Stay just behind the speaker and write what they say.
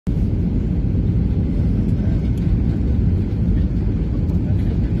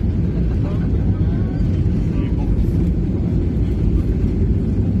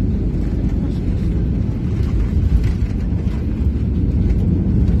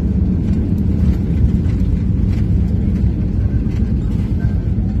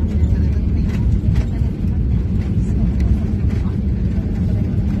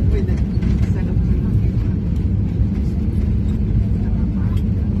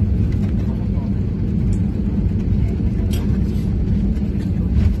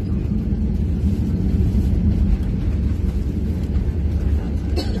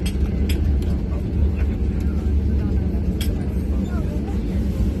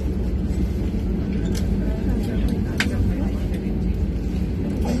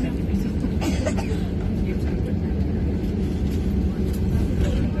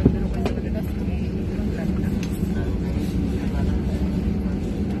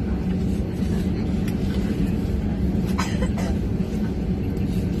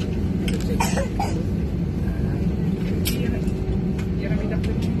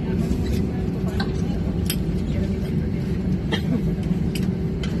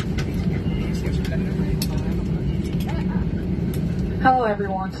Hello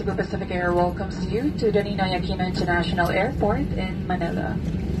everyone, Cebu Pacific Air welcomes you to the Ninoy Aquino International Airport in Manila.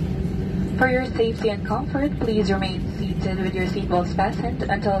 For your safety and comfort, please remain seated with your seatbelts fastened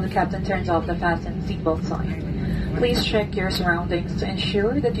until the captain turns off the fasten seatbelt sign. Please check your surroundings to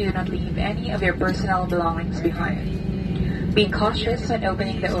ensure that you do not leave any of your personal belongings behind. Be cautious when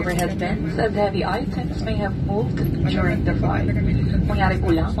opening the overhead bins as heavy items may have moved during the flight. Mangyari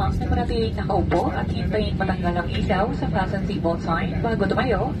po lamang na manatiling nakaupo at hintayin matanggal ang ilaw sa fasten seatbelt sign bago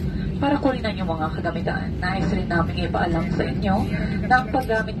tumayo para kulinan yung mga kagamitan. Nais rin namin ipaalam sa inyo na ang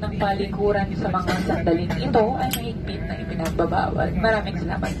paggamit ng palikuran sa mga sandaling ito ay mahigpit na ipinagbabawal. Maraming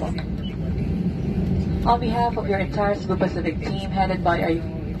salamat po. On behalf of your entire Cebu Pacific team headed by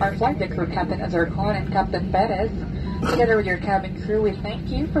our flight deck crew Captain Azarcon and Captain Perez, together with your cabin crew, we thank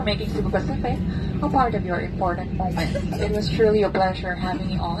you for making Cebu Pacific a part of your important moments. It was truly a pleasure having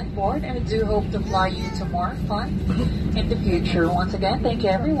you all on board, and we do hope to fly you to more fun in the future. Once again, thank you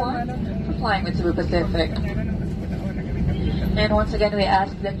everyone for flying with Cebu Pacific. And once again, we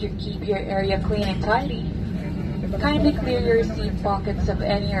ask that you keep your area clean and tidy. Kindly clear your seat pockets of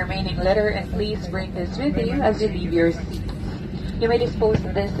any remaining litter, and please bring this with you as you leave your seat. You may dispose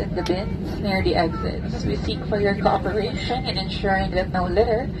this in the bins near the exits. We seek for your cooperation in ensuring that no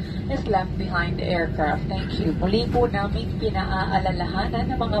litter is left behind the aircraft. Thank you. Muli po namin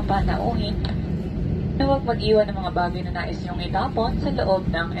pinaaalalahanan ng mga panauhin na huwag mag-iwan ng mga bagay na nais niyong itapon sa loob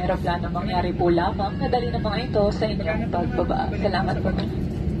ng aeroplano. Mangyari po lamang na dali ng mga ito sa inyong pagbaba. Salamat po.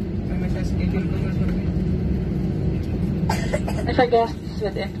 And for guests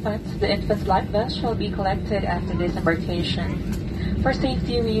with infants, the infant's life vest shall be collected after disembarkation. For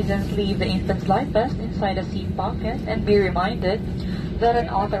safety reasons, leave the infant's life vest inside a seat pocket and be reminded that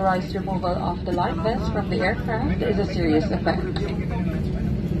unauthorized removal of the life vest from the aircraft is a serious offense.